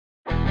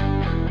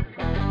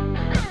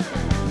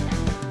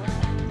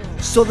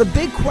So the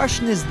big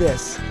question is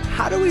this: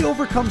 how do we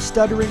overcome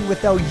stuttering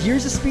without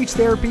years of speech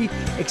therapy,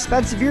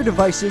 expensive ear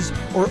devices,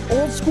 or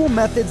old school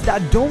methods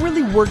that don't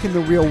really work in the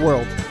real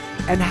world?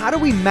 And how do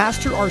we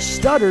master our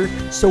stutter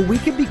so we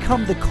can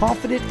become the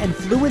confident and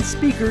fluent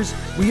speakers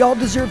we all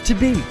deserve to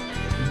be?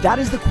 That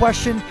is the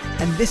question,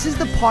 and this is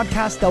the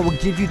podcast that will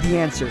give you the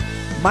answer.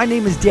 My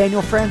name is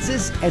Daniel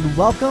Francis, and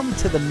welcome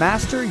to the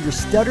Master Your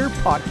Stutter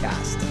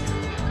podcast.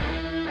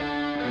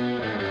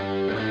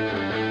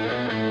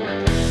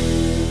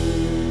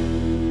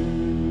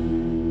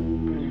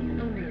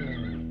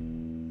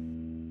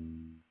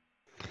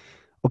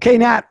 Okay,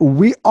 Nat,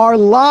 we are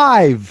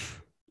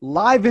live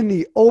in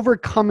the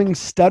Overcoming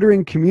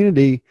Stuttering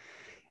community,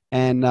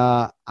 and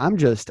I'm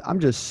just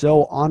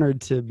so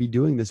honored to be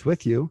doing this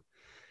with you.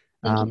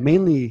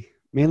 Mainly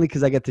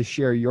because I get to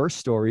share your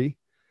story.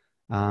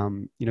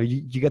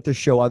 You get to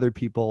show other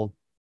people,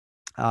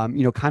 kind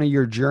of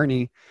your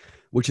journey,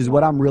 which is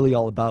what I'm really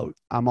all about.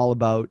 I'm all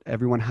about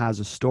everyone has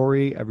a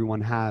story,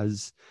 everyone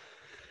has,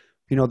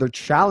 their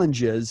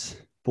challenges.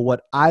 But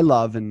what I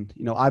love, and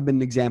I've been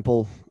an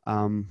example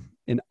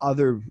in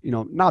other,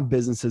 not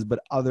businesses, but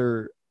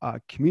other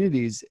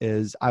communities,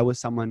 is I was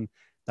someone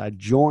that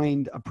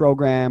joined a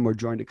program or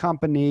joined a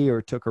company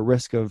or took a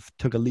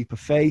leap of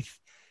faith.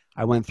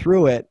 I went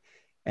through it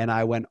and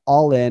I went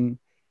all in,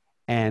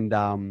 and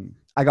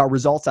I got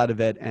results out of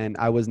it, and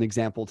I was an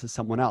example to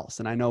someone else.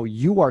 And I know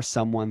you are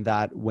someone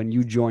that when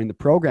you joined the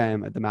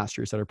program at the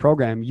Master Your Stutter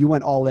program, you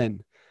went all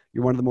in.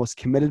 You're one of the most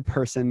committed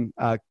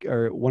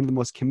or one of the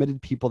most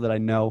committed people that I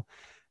know.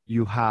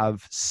 You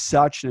have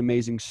such an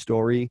amazing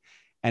story,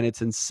 and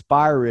it's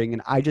inspiring.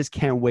 And I just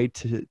can't wait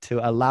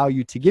to allow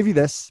you to give you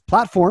this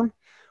platform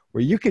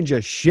where you can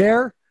just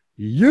share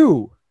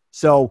you.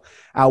 So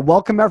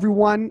welcome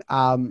everyone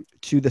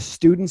to the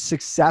Student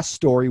Success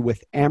Story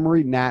with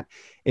Anne-Marie Nat.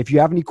 If you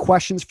have any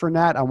questions for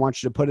Nat, I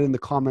want you to put it in the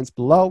comments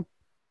below.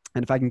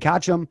 And if I can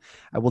catch them,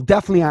 I will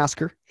definitely ask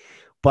her.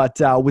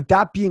 But with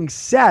that being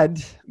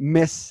said,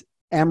 Miss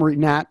Anne-Marie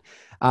Nat,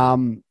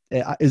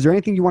 is there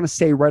anything you want to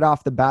say right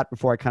off the bat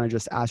before I kind of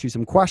just ask you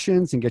some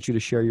questions and get you to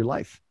share your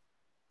life?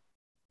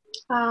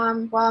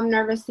 Well, I'm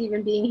nervous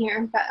even being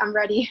here, but I'm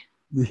ready.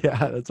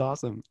 Yeah, that's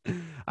awesome.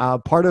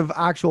 Part of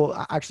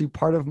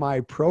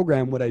my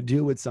program, what I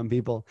do with some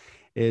people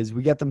is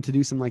we get them to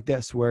do something like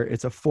this, where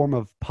it's a form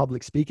of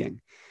public speaking,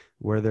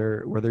 where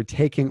they're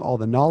taking all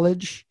the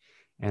knowledge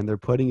and they're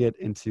putting it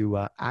into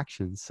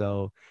action.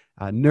 So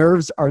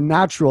nerves are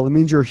natural. It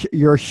means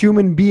you're a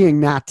human being,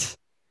 Nat.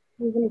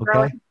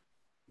 Okay, it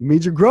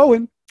means you're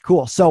growing.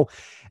 Cool. So,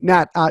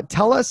 Nat,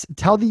 tell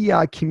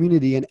the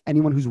community and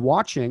anyone who's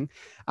watching,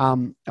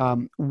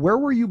 where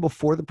were you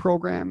before the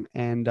program?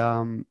 And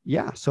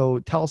so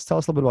tell us a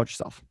little bit about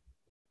yourself.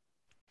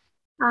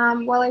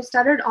 Well, I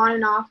stuttered on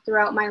and off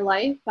throughout my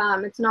life.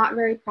 It's not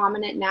very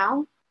prominent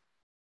now,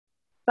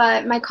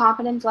 but my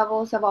confidence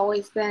levels have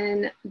always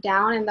been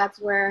down, and that's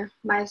where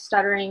my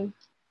stuttering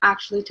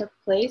actually took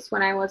place,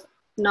 when I was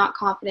not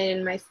confident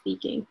in my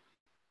speaking.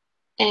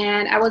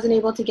 And I wasn't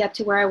able to get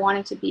to where I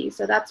wanted to be.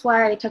 So that's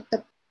why I took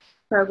the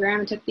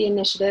program, took the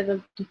initiative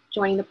of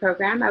joining the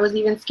program. I was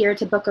even scared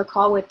to book a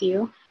call with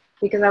you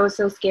because I was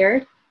so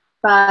scared.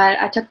 But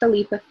I took the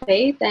leap of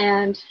faith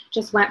and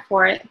just went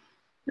for it.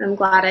 I'm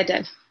glad I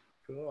did.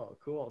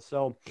 Cool.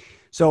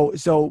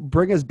 So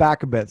bring us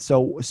back a bit.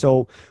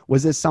 So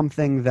was this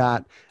something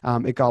that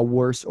it got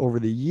worse over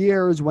the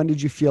years? When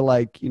did you feel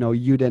like,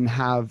 you didn't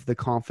have the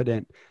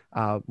confident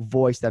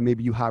voice that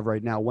maybe you have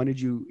right now? When did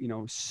you,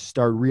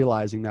 start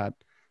realizing that,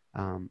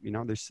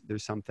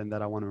 there's something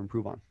that I want to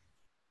improve on?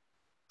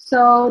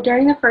 So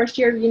during the first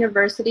year of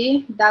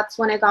university, that's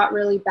when it got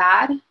really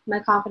bad. My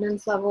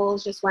confidence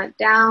levels just went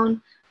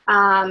down.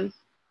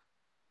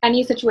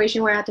 Any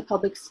situation where I had to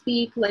public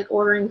speak, like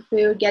ordering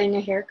food, getting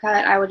a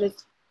haircut, I would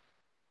just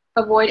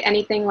avoid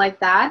anything like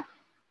that.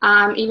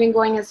 Even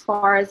going as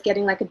far as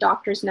getting like a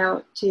doctor's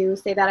note to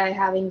say that I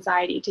have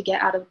anxiety to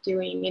get out of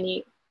doing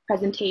any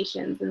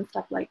presentations and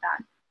stuff like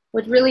that,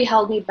 which really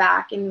held me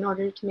back in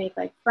order to make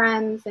like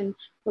friends and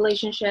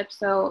relationships.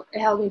 So it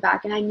held me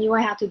back, and I knew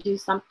I had to do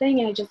something,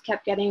 and it just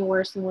kept getting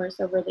worse and worse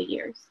over the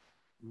years.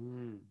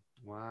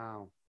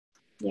 Wow.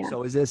 Yeah.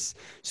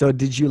 So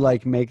did you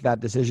like make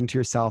that decision to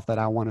yourself that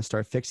I want to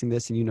start fixing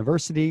this in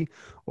university,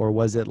 or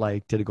was it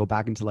like, did it go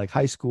back into like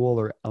high school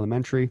or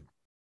elementary?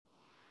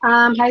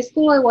 High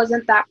school, it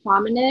wasn't that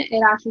prominent.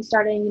 It actually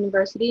started in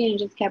university and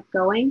just kept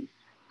going.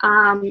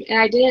 And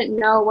I didn't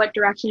know what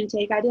direction to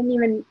take. I didn't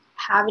even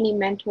have any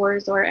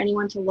mentors or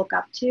anyone to look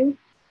up to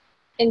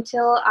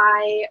until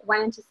I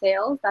went into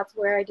sales. That's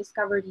where I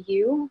discovered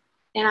you.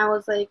 And I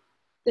was like,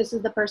 this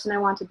is the person I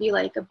want to be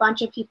like. A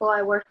bunch of people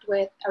I worked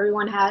with,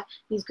 everyone had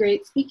these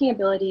great speaking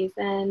abilities.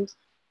 And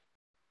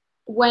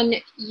when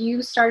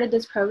you started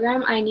this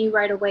program, I knew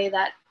right away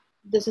that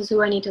this is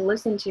who I need to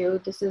listen to.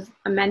 This is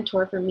a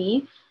mentor for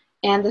me,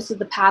 and this is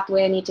the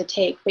pathway I need to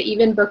take. But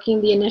even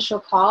booking the initial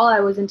call, I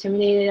was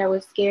intimidated, I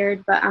was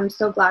scared, but I'm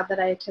so glad that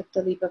I took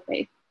the leap of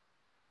faith.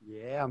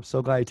 Yeah, I'm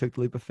so glad you took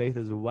the leap of faith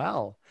as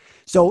well.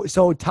 So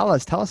tell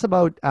us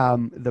about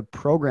the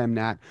program,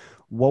 Nat.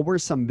 What were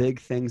some big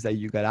things that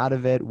you got out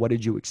of it? What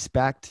did you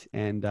expect?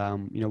 And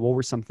what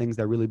were some things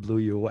that really blew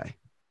you away?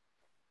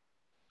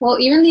 Well,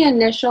 even the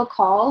initial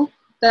call,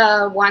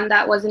 the one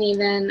that wasn't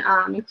even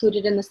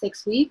included in the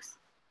 6 weeks,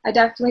 I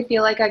definitely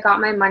feel like I got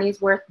my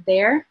money's worth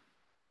there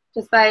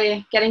just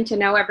by getting to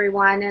know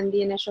everyone and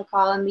the initial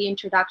call and the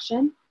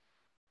introduction.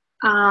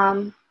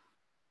 Um,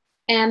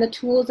 and the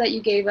tools that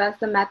you gave us,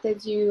 the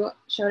methods you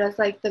showed us,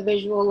 like the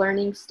visual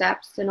learning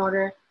steps in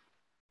order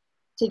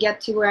to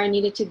get to where I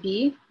needed to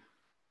be.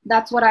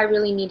 That's what I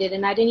really needed.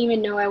 And I didn't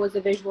even know I was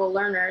a visual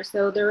learner.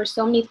 So there were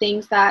so many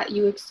things that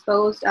you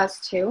exposed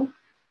us to.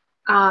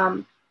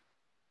 Um,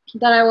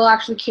 that I will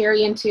actually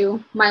carry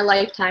into my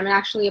lifetime and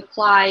actually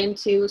apply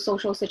into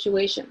social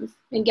situations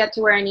and get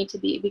to where I need to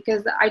be,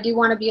 because I do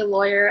want to be a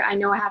lawyer. I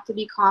know I have to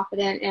be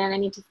confident and I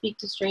need to speak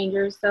to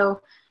strangers.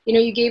 So,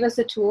 you gave us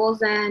the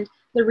tools and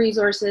the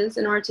resources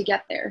in order to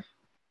get there.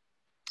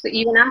 So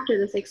even after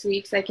the 6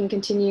 weeks, I can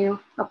continue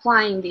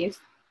applying these.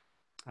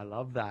 I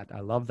love that.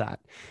 I love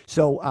that.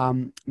 So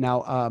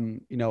now,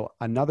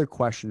 another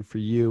question for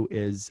you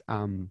is,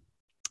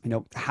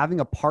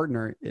 having a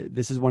partner.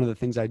 This is one of the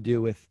things I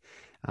do with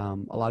a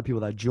lot of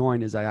people that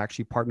join is I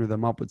actually partner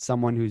them up with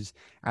someone who's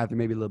either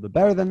maybe a little bit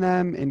better than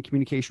them in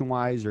communication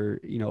wise, or,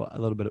 a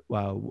little bit,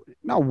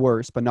 not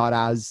worse, but not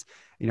as,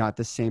 at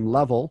the same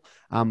level.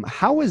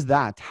 How is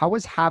that? How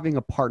is having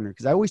a partner?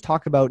 Because I always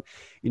talk about,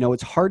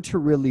 it's hard to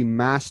really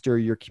master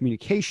your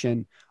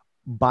communication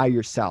by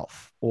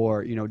yourself,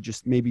 or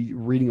just maybe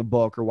reading a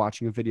book or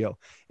watching a video.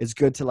 It's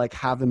good to like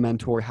have a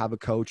mentor, have a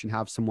coach, and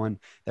have someone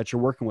that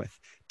you're working with.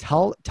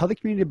 Tell the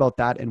community about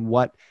that and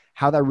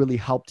how that really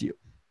helped you.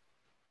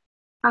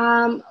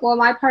 Well,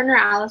 my partner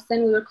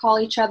Allison, we would call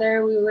each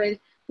other. We would,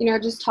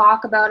 just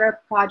talk about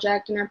our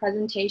project and our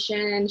presentation,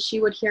 and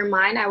she would hear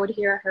mine, I would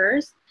hear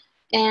hers.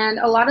 And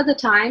a lot of the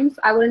times,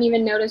 I wouldn't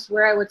even notice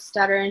where I would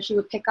stutter, and she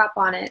would pick up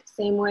on it.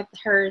 Same with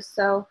hers.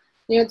 So,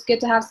 it's good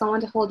to have someone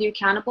to hold you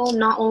accountable,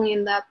 not only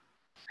in the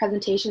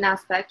presentation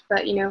aspect,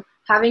 but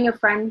having a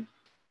friend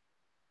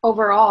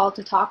overall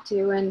to talk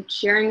to and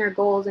sharing our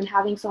goals and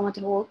having someone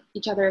to hold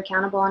each other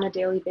accountable on a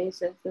daily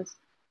basis is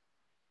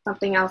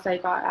something else I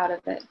got out of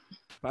it.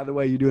 By the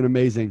way, you're doing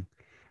amazing.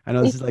 I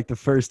know this is like the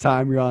first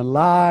time you're on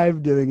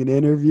live doing an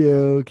interview.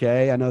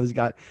 Okay. I know you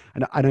got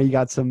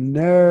some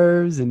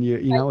nerves and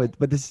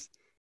but this,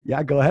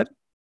 yeah, go ahead.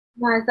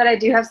 I said I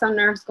do have some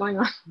nerves going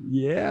on.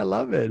 Yeah, I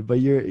love it.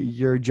 But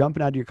you're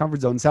jumping out of your comfort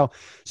zone. So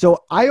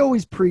I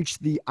always preach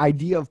the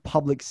idea of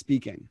public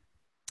speaking.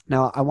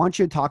 Now, I want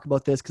you to talk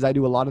about this because I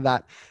do a lot of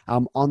that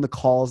on the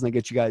calls, and I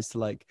get you guys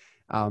to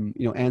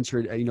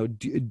answer,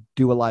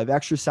 do a live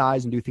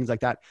exercise and do things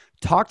like that.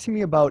 Talk to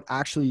me about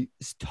actually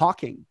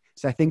talking.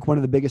 So I think one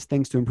of the biggest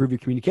things to improve your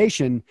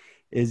communication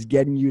is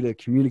getting you to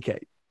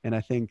communicate. And I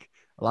think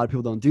a lot of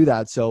people don't do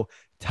that. So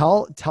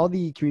tell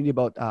the community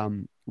about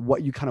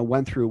what you kind of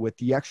went through with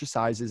the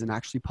exercises and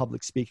actually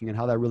public speaking and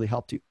how that really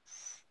helped you.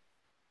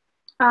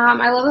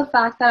 I love the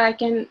fact that I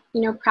can,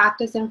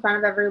 practice in front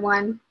of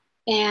everyone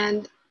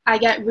and I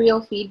get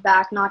real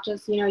feedback, not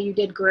just, you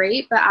did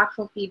great, but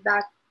actual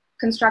feedback,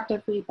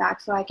 constructive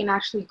feedback, so I can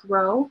actually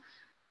grow.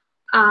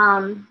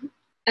 And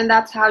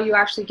that's how you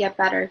actually get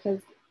better,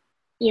 because,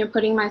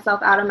 putting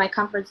myself out of my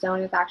comfort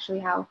zone is actually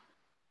how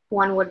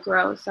one would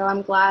grow. So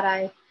I'm glad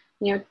I,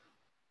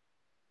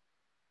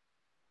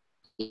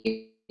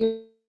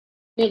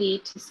 opportunity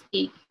to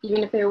speak,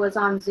 even if it was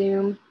on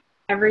Zoom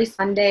every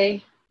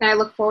Sunday. And I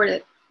look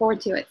forward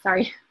to it.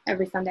 Sorry,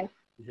 every Sunday.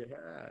 Yeah,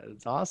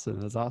 it's awesome.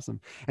 That's awesome.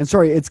 And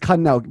sorry, it's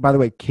cutting out. By the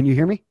way, can you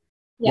hear me?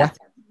 Yes.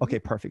 Yeah. Okay,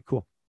 perfect.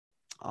 Cool.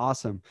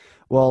 Awesome.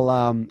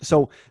 Well,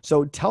 so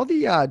tell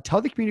the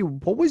community,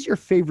 what was your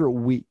favorite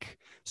week?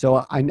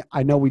 So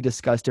I know we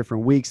discussed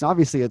different weeks, and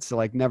obviously it's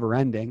like never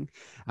ending.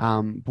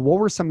 But what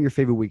were some of your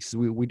favorite weeks?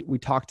 We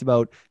talked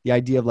about the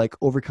idea of like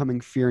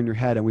overcoming fear in your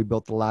head, and we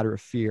built the ladder of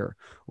fear.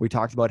 We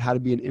talked about how to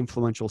be an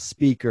influential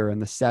speaker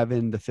and the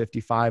 7, the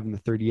 55, and the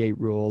 38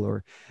 rule,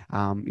 or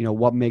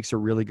what makes a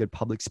really good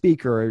public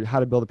speaker, or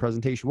how to build a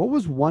presentation. What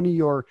was one of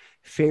your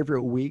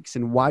favorite weeks,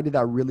 and why did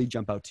that really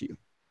jump out to you?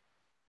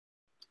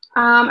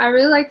 I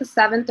really like the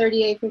 7,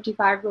 38,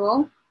 55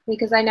 rule,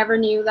 because I never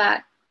knew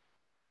that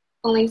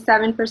only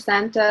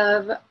 7%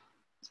 of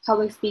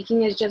public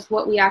speaking is just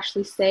what we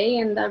actually say,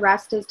 and the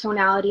rest is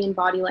tonality and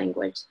body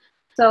language.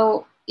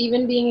 So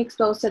even being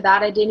exposed to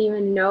that, I didn't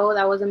even know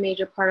that was a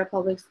major part of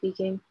public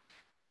speaking.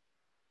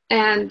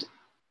 And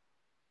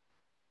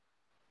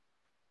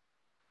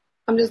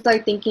I'm just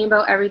like thinking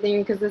about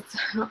everything because it's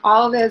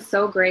all of it is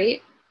so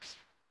great.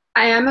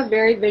 I am a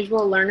very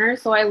visual learner,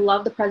 so I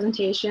love the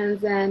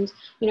presentations and,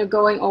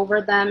 going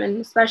over them,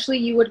 and especially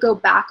you would go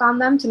back on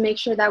them to make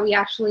sure that we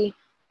actually,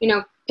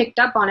 picked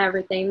up on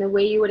everything. The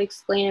way you would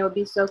explain it would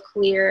be so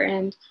clear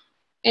and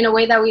in a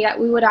way that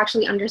we would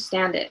actually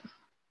understand it.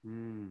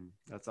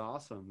 That's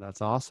awesome.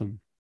 That's awesome.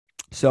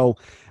 So,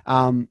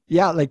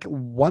 like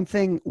one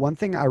thing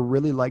I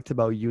really liked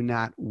about you,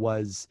 Nat,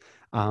 was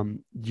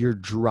your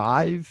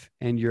drive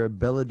and your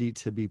ability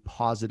to be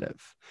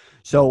positive.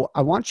 So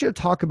I want you to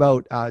talk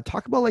about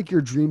like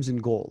your dreams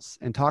and goals,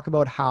 and talk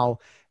about how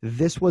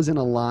this was in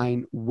a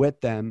line with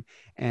them,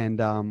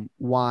 and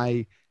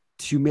why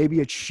to maybe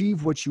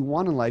achieve what you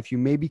want in life, you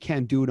maybe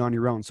can't do it on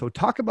your own. So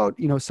talk about,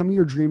 some of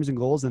your dreams and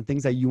goals and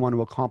things that you want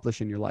to accomplish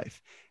in your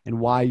life, and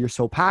why you're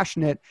so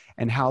passionate,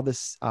 and how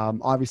this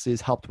obviously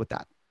has helped with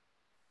that.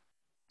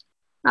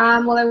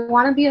 Well, I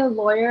want to be a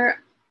lawyer.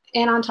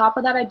 And on top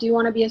of that, I do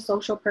want to be a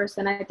social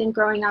person. I think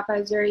growing up, I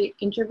was very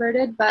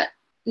introverted, but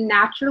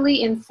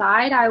naturally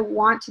inside, I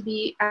want to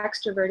be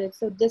extroverted.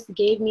 So this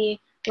gave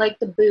me like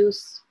the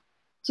boost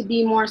to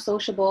be more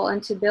sociable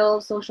and to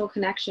build social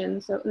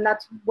connections. So, and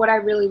that's what I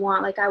really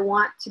want. Like, I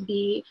want to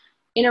be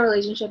in a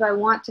relationship. I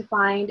want to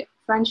find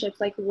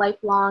friendships, like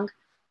lifelong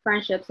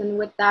friendships. And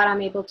with that,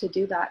 I'm able to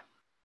do that.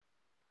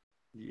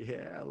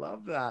 Yeah, I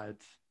love that.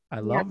 I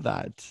Yeah. love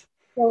that.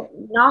 So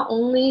not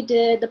only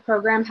did the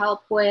program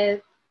help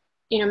with,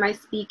 my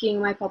speaking,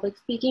 my public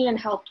speaking, and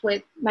helped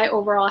with my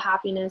overall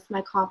happiness,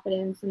 my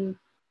confidence, and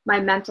my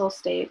mental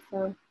state.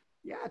 So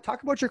Yeah,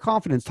 talk about your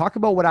confidence. Talk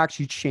about what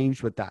actually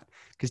changed with that.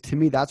 Because to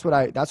me, that's what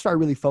I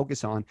really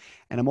focus on.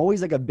 And I'm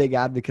always like a big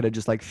advocate of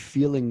just like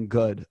feeling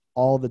good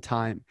all the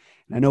time.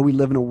 And I know we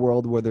live in a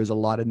world where there's a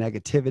lot of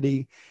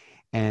negativity.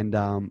 And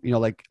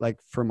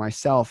like for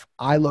myself,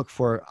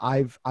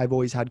 I've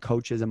always had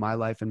coaches in my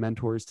life and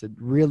mentors to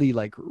really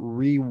like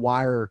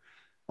rewire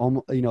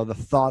the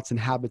thoughts and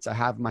habits I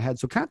have in my head.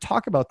 So kind of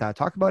talk about that.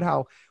 Talk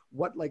about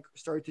what like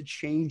started to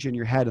change in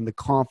your head, and the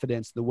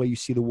confidence, the way you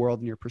see the world,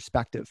 and your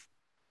perspective.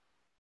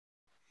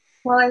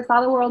 well, I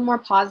saw the world more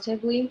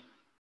positively.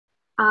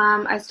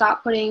 I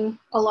stopped putting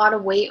a lot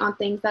of weight on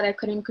things that I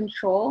couldn't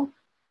control,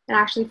 and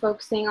actually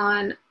focusing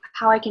on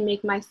how I can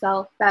make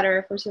myself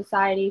better for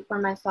society, for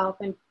myself,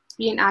 and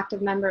be an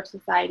active member of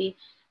society.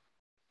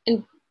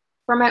 And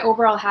for my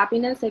overall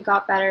happiness, it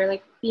got better.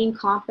 Like, being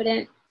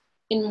confident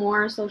in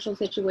more social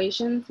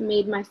situations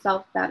made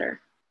myself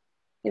better.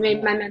 It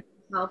made my Cool. mental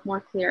health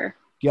more clear.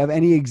 Do you have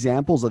any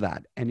examples of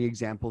that? Any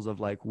examples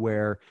of like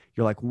where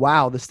you're like,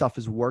 wow, this stuff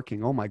is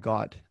working. Oh my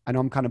God. I know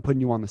I'm kind of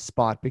putting you on the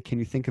spot, but can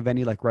you think of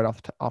any like right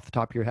off the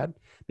top of your head,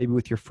 maybe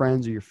with your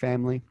friends or your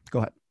family? Go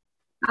ahead.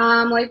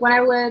 Like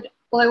I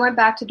went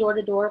back to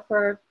door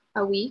for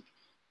a week,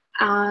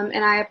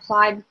 and I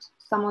applied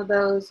some of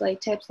those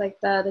like tips, like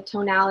the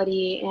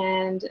tonality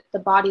and the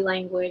body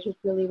language, which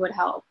really would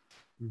help.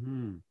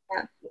 Hmm.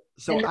 Yeah.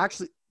 So And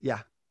actually,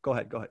 yeah, go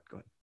ahead. Go ahead. Go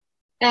ahead.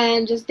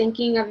 and just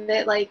thinking of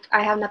it like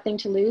I have nothing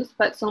to lose,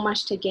 but so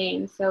much to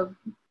gain. So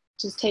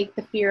just take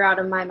the fear out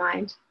of my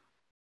mind.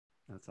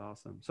 That's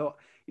awesome. So,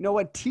 you know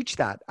what? Teach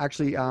that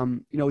actually,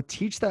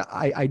 teach that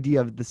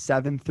idea of the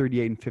 7,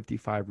 38, and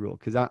 55 rule.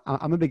 Cause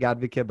I'm a big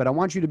advocate, but I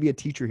want you to be a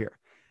teacher here.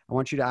 I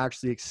want you to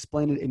actually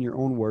explain it in your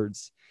own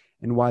words,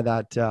 and why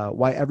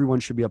everyone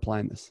should be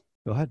applying this.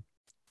 Go ahead.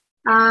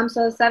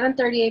 So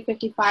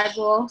 738-55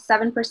 rule,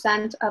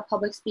 7% of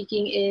public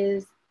speaking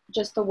is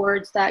just the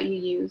words that you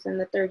use, and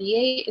the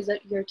 38 is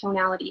your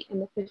tonality,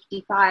 and the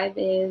 55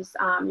 is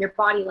your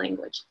body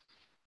language.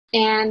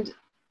 And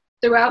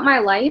throughout my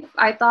life,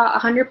 I thought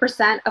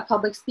 100% of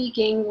public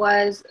speaking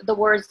was the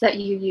words that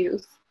you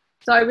use.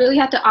 So I really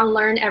had to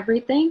unlearn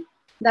everything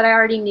that I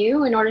already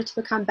knew in order to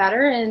become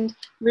better and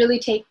really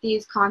take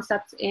these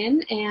concepts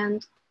in.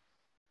 And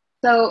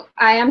so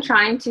I am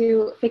trying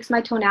to fix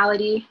my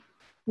tonality,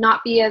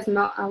 not be as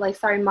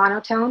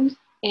monotoned,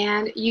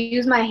 and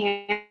use my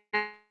hands.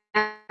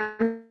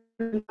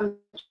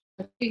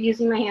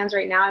 Using my hands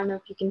right now. I don't know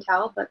if you can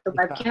tell, but the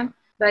Yeah, webcam.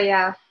 But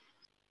yeah.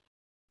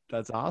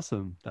 that's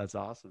awesome. That's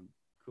awesome.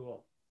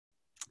 Cool.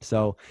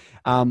 So,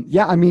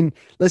 yeah, I mean,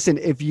 listen,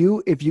 if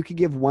you could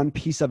give one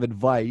piece of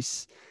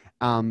advice,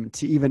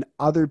 to even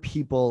other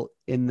people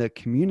in the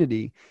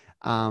community,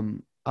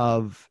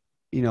 of,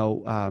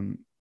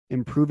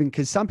 improving,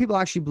 because some people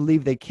actually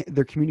believe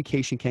their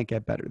communication can't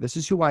get better. This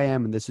is who I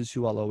am, and this is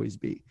who I'll always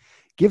be.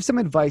 Give some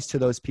advice to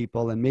those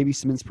people, and maybe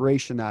some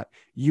inspiration that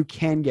you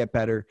can get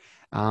better.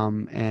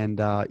 And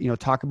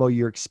talk about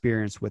your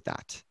experience with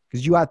that,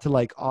 because you had to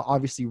like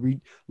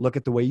obviously look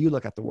at the way you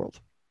look at the world.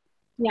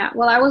 Yeah,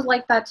 well, I was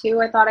like that too.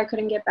 I thought I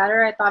couldn't get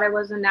better. I thought I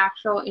was a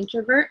natural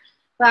introvert,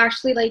 but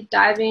actually, like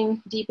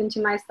diving deep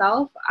into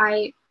myself,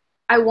 I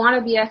want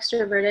to be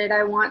extroverted.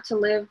 I want to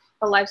live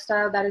a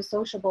lifestyle that is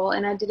sociable,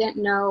 and I didn't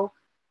know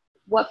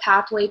what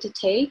pathway to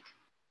take.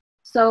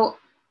 So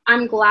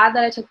I'm glad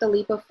that I took the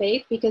leap of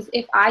faith, because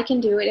if I can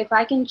do it, if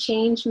I can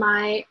change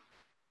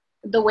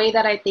the way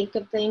that I think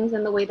of things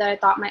and the way that I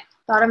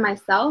thought of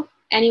myself,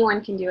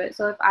 anyone can do it.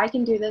 So if I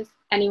can do this,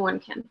 anyone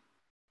can.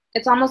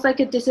 It's almost like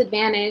a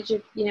disadvantage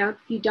if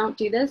you don't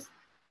do this.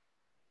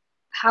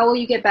 How will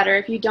you get better?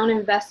 If you don't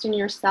invest in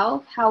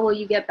yourself, how will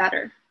you get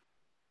better?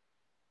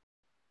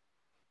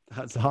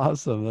 That's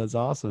awesome. That's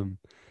awesome.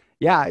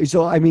 Yeah.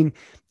 So, I mean,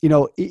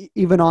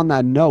 even on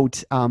that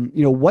note,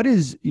 what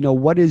is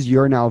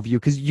your now view?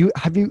 Because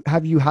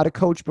have you had a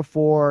coach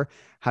before?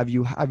 Have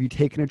you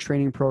taken a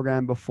training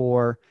program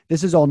before?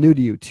 This is all new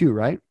to you too,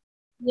 right?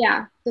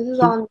 Yeah, this is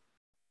So, all.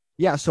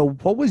 Yeah. So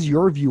what was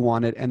your view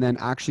on it? And then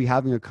actually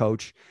having a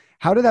coach,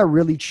 how did that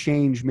really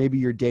change maybe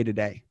your day to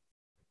day?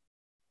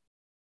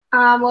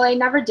 Well, I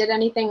never did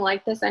anything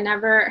like this. I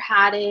never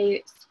had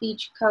a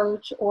speech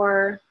coach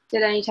or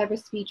did any type of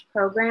speech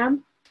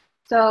program.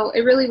 So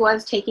it really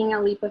was taking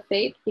a leap of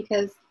faith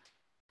because,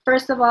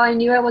 first of all, I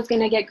knew I was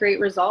going to get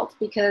great results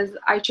because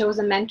I chose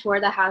a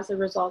mentor that has the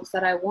results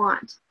that I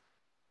want.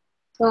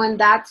 So in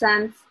that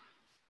sense,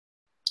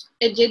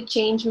 it did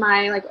change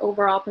my like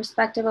overall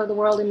perspective of the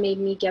world and made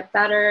me get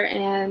better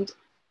and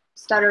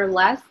stutter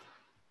less.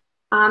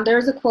 There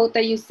was a quote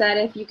that you said,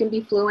 if you can be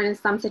fluent in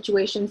some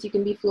situations, you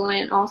can be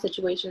fluent in all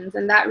situations.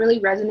 And that really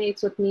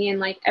resonates with me in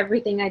like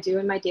everything I do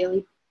in my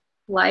daily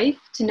life,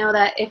 to know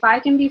that if I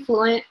can be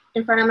fluent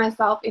in front of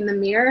myself in the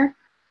mirror,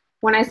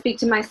 when I speak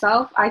to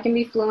myself, I can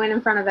be fluent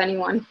in front of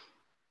anyone.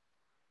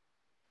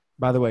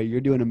 By the way, you're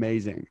doing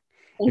amazing.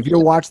 If Thank you're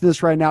you. watching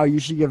this right now, you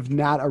should give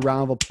Nat a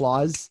round of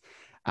applause.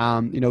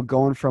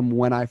 Going from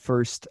when I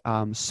first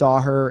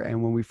saw her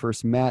and when we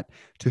first met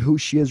to who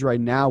she is right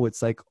now,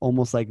 it's like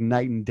almost like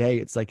night and day.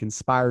 It's like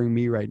inspiring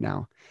me right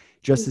now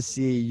just to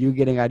see you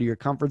getting out of your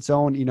comfort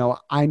zone.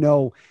 I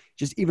know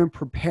just even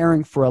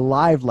preparing for a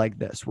live like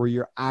this, where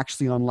you're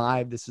actually on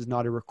live, this is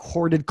not a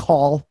recorded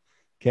call.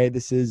 Okay.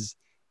 This is,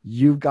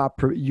 you got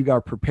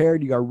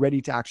prepared, you got ready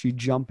to actually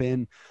jump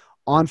in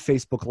on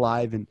Facebook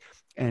Live and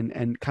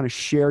kind of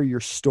share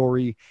your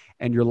story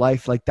and your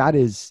life. Like that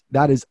is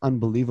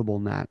unbelievable,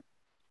 Nat.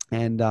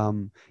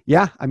 And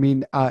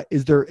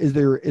is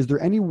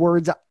there any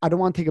words? I don't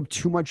want to take up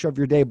too much of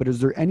your day, but is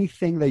there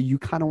anything that you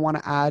kind of want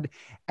to add?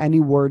 Any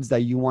words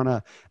that you want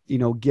to,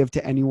 give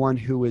to anyone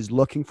who is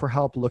looking for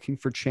help, looking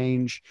for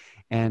change?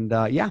 And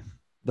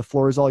the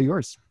floor is all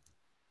yours.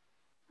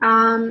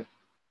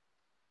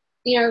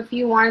 If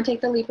you want to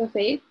take the leap of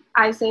faith,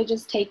 I say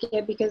just take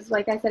it, because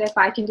like I said, if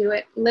I can do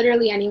it,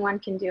 literally anyone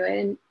can do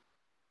it.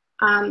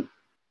 And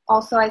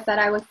also, I said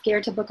I was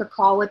scared to book a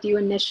call with you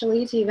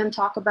initially to even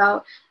talk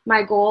about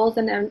my goals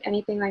and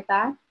anything like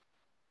that.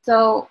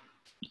 So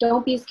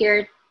don't be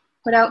scared.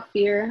 Put out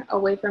fear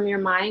away from your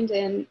mind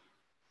and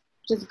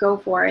just go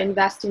for it.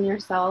 Invest in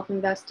yourself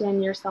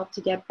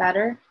to get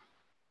better,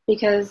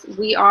 because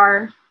we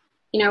are,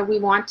 we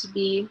want to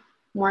be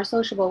more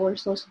sociable. We're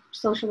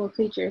sociable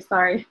creatures.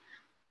 Sorry.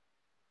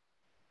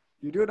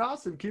 You're doing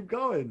awesome. Keep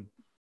going.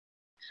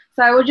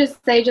 So I would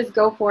just say, just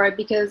go for it,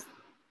 because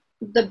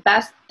the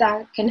best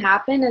that can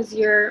happen is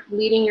you're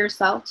leading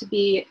yourself to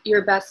be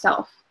your best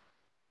self.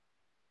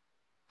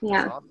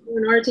 Yeah. Awesome.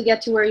 In order to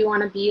get to where you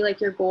want to be,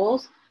 like your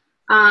goals.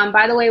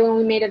 By the way, when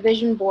we made a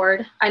vision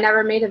board, I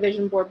never made a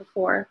vision board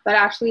before, but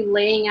actually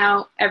laying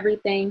out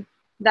everything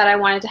that I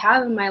wanted to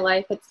have in my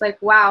life, it's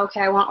like, wow,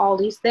 okay, I want all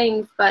these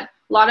things, but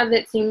a lot of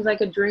it seems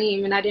like a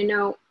dream, and I didn't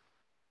know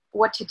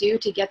what to do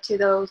to get to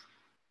those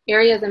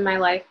areas in my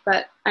life.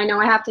 But I know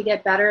I have to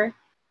get better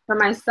for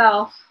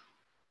myself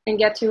and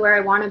get to where I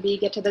want to be,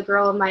 get to the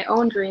girl of my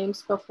own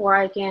dreams before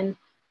I can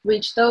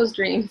reach those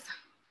dreams.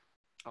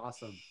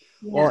 Awesome.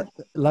 Yeah. Well,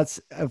 let's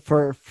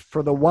for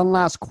the one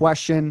last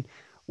question.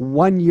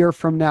 1 year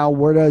from now,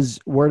 where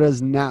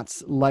does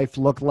Nat's life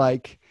look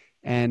like,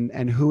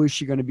 and who is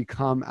she going to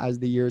become as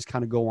the years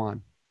kind of go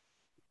on?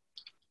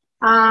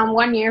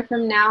 1 year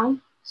from now,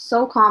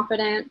 so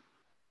confident,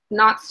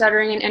 not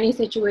stuttering in any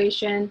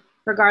situation,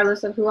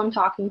 regardless of who I'm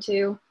talking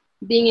to,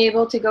 being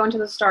able to go into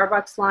the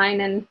Starbucks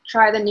line and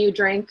try the new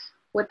drink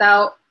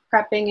without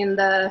prepping in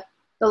the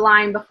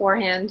line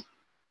beforehand.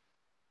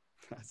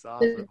 That's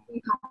awesome.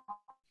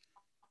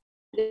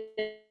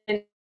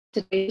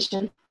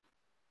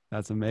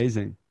 That's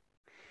amazing.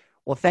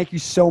 Well, thank you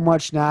so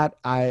much, Nat.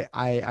 I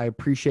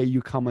appreciate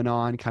you coming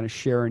on, kind of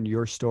sharing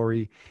your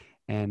story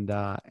and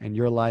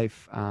your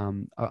life.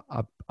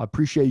 I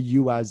appreciate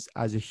you as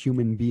a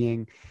human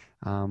being.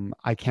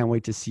 I can't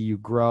wait to see you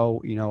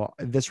grow.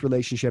 This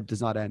relationship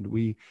does not end.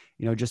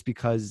 Just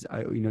because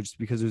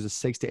there's a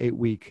 6 to 8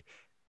 week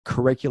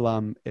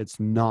curriculum, it's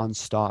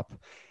nonstop.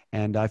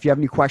 And if you have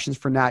any questions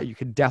for Nat, you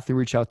can definitely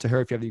reach out to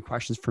her. If you have any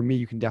questions for me,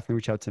 you can definitely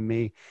reach out to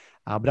me.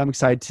 But I'm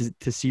excited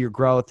to see your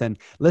growth. And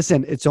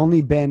listen, it's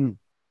only been,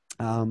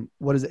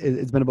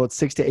 it's been about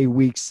 6 to 8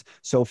 weeks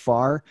so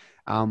far.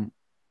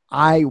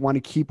 I want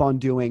to keep on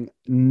doing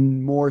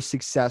more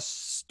success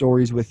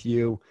stories with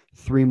you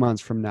 3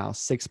 months from now,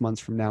 6 months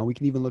from now. We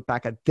can even look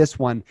back at this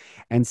one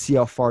and see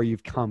how far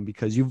you've come,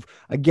 because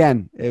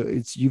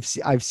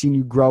I've seen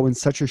you grow in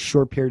such a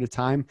short period of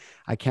time.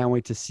 I can't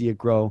wait to see it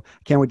grow.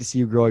 I can't wait to see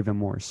you grow even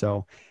more.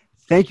 So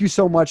thank you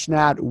so much,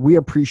 Nat. We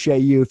appreciate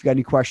you. If you got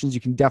any questions,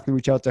 you can definitely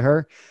reach out to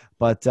her,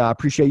 but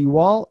appreciate you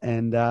all.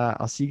 And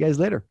I'll see you guys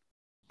later.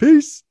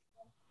 Peace.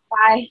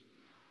 Bye.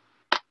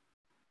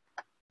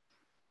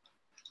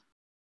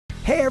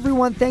 Hey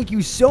everyone, thank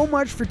you so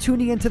much for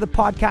tuning into the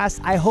podcast.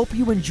 I hope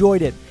you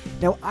enjoyed it.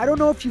 Now, I don't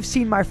know if you've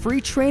seen my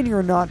free training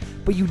or not,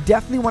 but you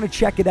definitely want to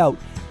check it out.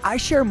 I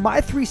share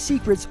my 3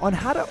 secrets on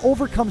how to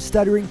overcome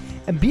stuttering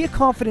and be a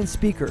confident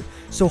speaker.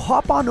 So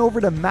hop on over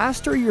to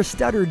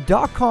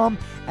masteryourstutter.com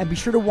and be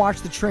sure to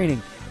watch the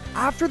training.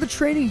 After the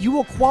training, you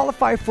will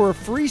qualify for a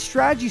free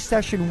strategy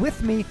session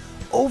with me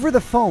over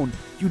the phone.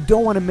 You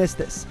don't want to miss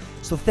this.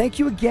 So thank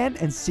you again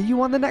and see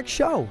you on the next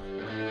show.